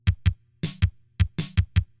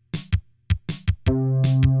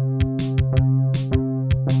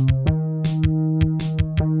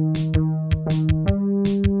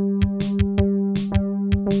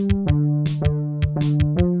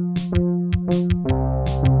Welcome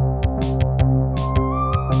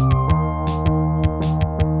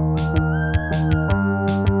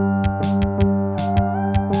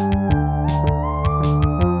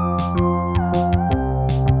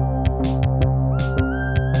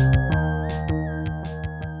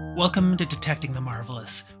to Detecting the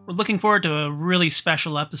Marvelous. We're looking forward to a really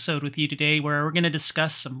special episode with you today where we're going to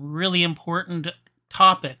discuss some really important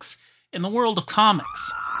topics in the world of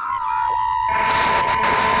comics.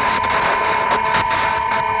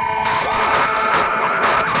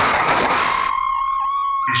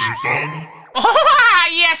 Is it done? Oh,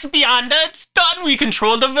 yes, Beyonder, it's done. We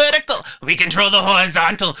control the vertical. We control the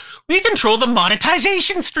horizontal. We control the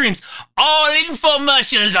monetization streams. All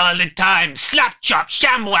infomercials all the time. Slap Chop,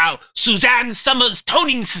 ShamWow, Suzanne Summers'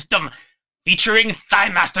 toning system. Featuring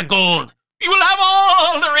Thighmaster Gold. We will have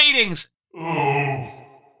all the ratings. Oh,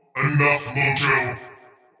 enough, Mojo.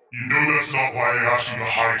 You know that's not why I asked you to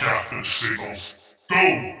hijack those signals.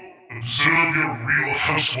 Go, observe your real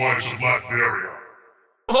housewives of Latveria.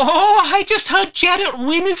 Oh, I just heard Janet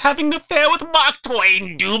Wynn is having an affair with Mark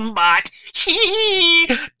Twain, Doombot. Hee.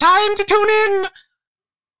 Time to tune in.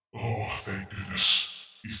 Oh, thank goodness.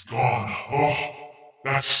 He's gone. Oh,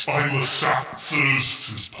 that spineless sap serves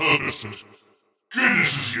his purpose, but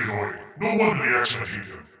goodness is he annoying. No wonder the X-Men hate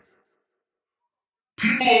him.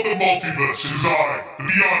 People of the multiverse, it is I, the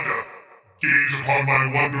Beyonder, gaze upon my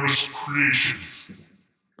wondrous creations.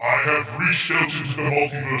 I have reached out into the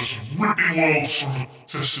multiverse, ripping worlds from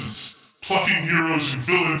existence, plucking heroes and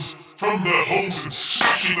villains from their homes and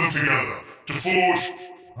smashing them together to forge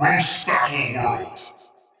Roast Battle World,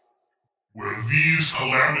 where these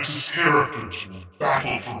calamitous characters will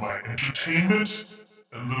battle for my entertainment,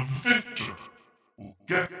 and the victor will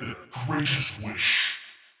get their greatest wish.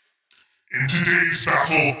 In today's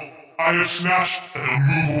battle, I have snatched an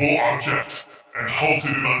immovable object and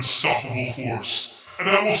halted an unstoppable force, and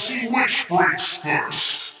I will see which breaks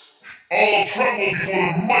first. I'll tremble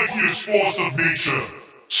before the mightiest force of nature,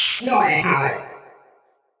 Squirrel Girl.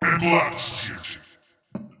 And GALACTUS is here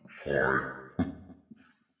too.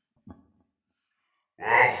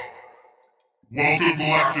 Hi. Well, welcome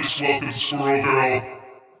GALACTUS, welcome Squirrel Girl.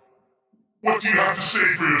 What do you have to say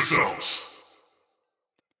for yourselves?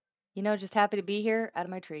 You know, just happy to be here out of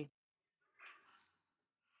my tree.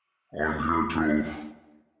 I'm here too.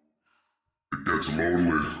 It gets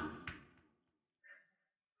lonely.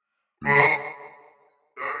 Well,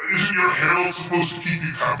 isn't your herald supposed to keep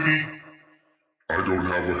you company? I don't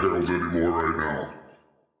have a herald anymore right now.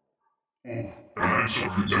 Oh, I'm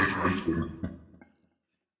sorry, that's right.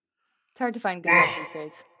 It's hard to find good ones these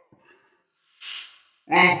days.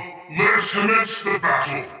 Well, let us commence the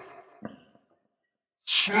battle.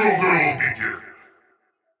 Squirrel Girl begin.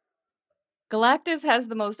 GALACTUS has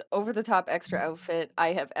the most over-the-top extra outfit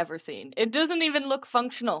I have ever seen. It doesn't even look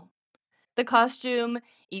functional. The costume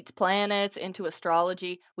eats planets into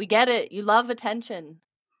astrology. We get it. You love attention.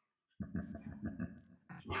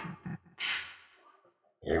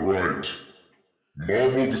 Alright.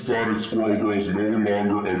 Marvel decided Squirrel Girl's no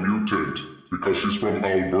longer a mutant because she's from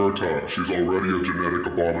Alberta. She's already a genetic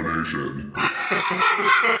abomination.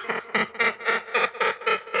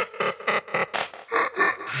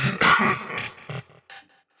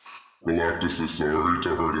 GALACTUS is sorry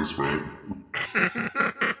to hurt his friend.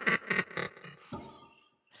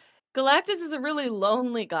 GALACTUS is a really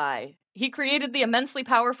lonely guy. He created the immensely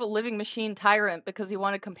powerful living machine Tyrant because he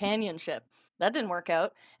wanted companionship. That didn't work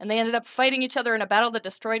out, and they ended up fighting each other in a battle that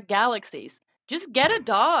destroyed galaxies. Just get a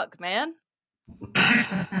dog, man.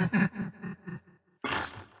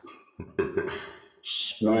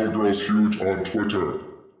 Squirrel Girl's huge on Twitter.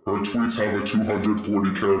 Her tweets have a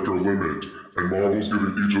 240 character limit, and Marvel's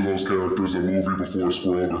giving each of those characters a movie before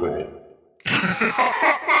Squirrel Girl.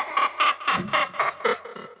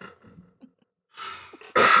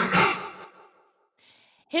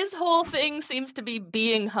 His whole thing seems to be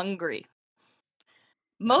being hungry.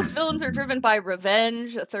 Most villains are driven by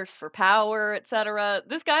revenge, a thirst for power, etc.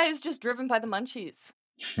 This guy is just driven by the munchies.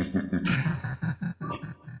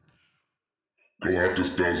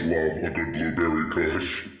 GALACTUS does love a good blueberry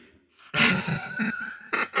kush.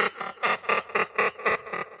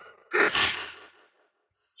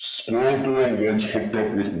 Squirrel Girl once hooked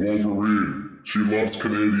up with Wolverine. She loves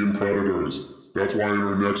Canadian predators. That's why in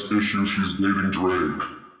her next issue she's dating Drake.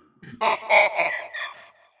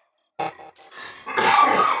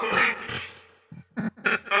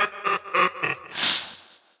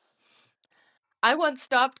 I once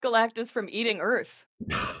stopped GALACTUS from eating Earth.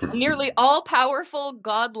 A nearly all-powerful,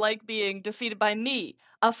 godlike being defeated by me,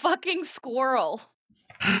 a fucking squirrel.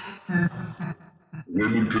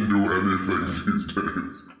 Women can do anything these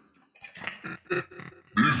days.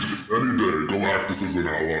 Galactus is an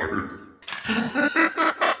ally.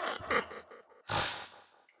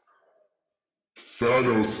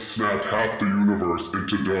 Thanos snapped half the universe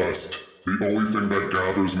into dust. The only thing that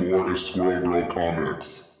gathers more is Squirrel Girl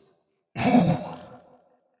comics.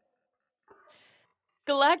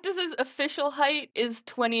 Galactus's official height is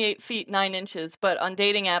 28 feet 9 inches, but on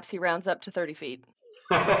dating apps he rounds up to 30 feet.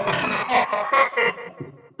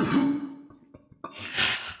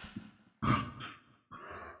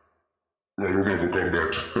 I don't ever come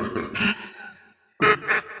back to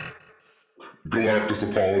that. Galactus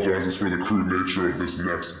apologizes for the crude nature of this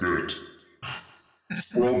next bit.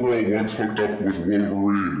 Squirrel Girl once hooked up with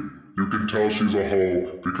Wolverine. You can tell she's a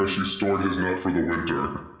hoe because she stored his nut for the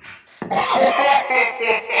winter.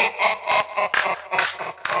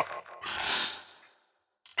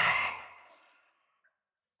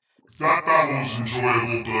 That battle was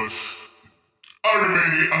enjoyable, but I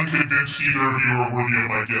remain unconvinced either of you are worthy of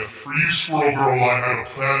my gift. For you, Squirrel Girl, I had a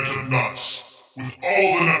planet of nuts, with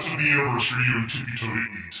all the nuts of the universe for you and Tippy-Toe to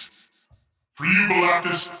eat. For you,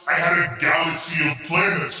 Galactus, I had a galaxy of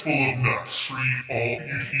planets full of nuts for you to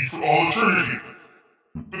eat for all eternity.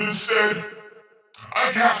 But instead,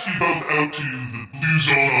 I cast you both out to the blue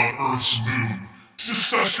zone on Earth's moon to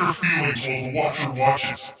discuss your feelings while the Watcher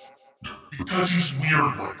watches. Because he's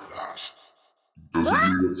weird like that. Doesn't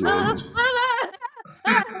mean it's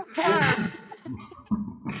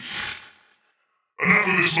Enough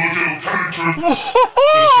of this mojo, come to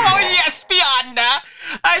Oh, yes, Beyonda!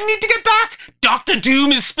 I need to get back! Dr.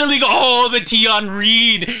 Doom is spilling all the tea on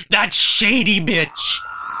Reed, that shady bitch!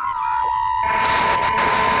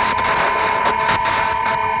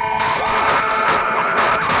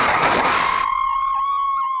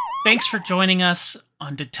 Thanks for joining us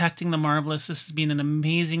on Detecting the Marvelous. This has been an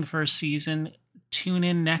amazing first season. Tune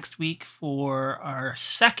in next week for our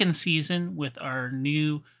second season with our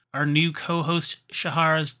new co-host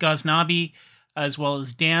Shahraz Ghaznavi, as well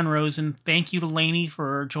as Dan Rosen. Thank you to Lainey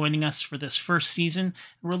for joining us for this first season.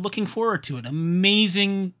 We're looking forward to an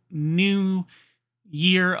amazing new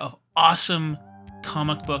year of awesome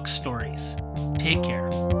comic book stories. Take care.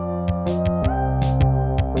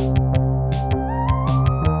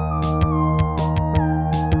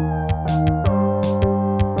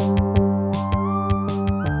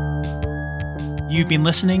 You've been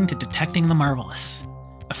listening to Detecting the Marvelous,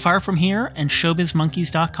 a Far From Here and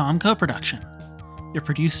ShowbizMonkeys.com co-production. Your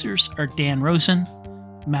producers are Dan Rosen,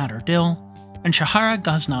 Matt Erdill, and Shahara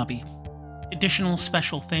Ghaznavi. Additional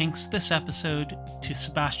special thanks this episode to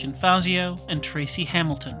Sebastian Fazio and Tracy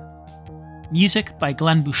Hamilton. Music by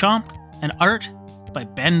Glenn Bouchamp and art by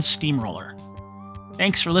Ben Steamroller.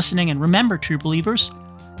 Thanks for listening, and remember, true believers,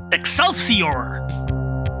 Excelsior!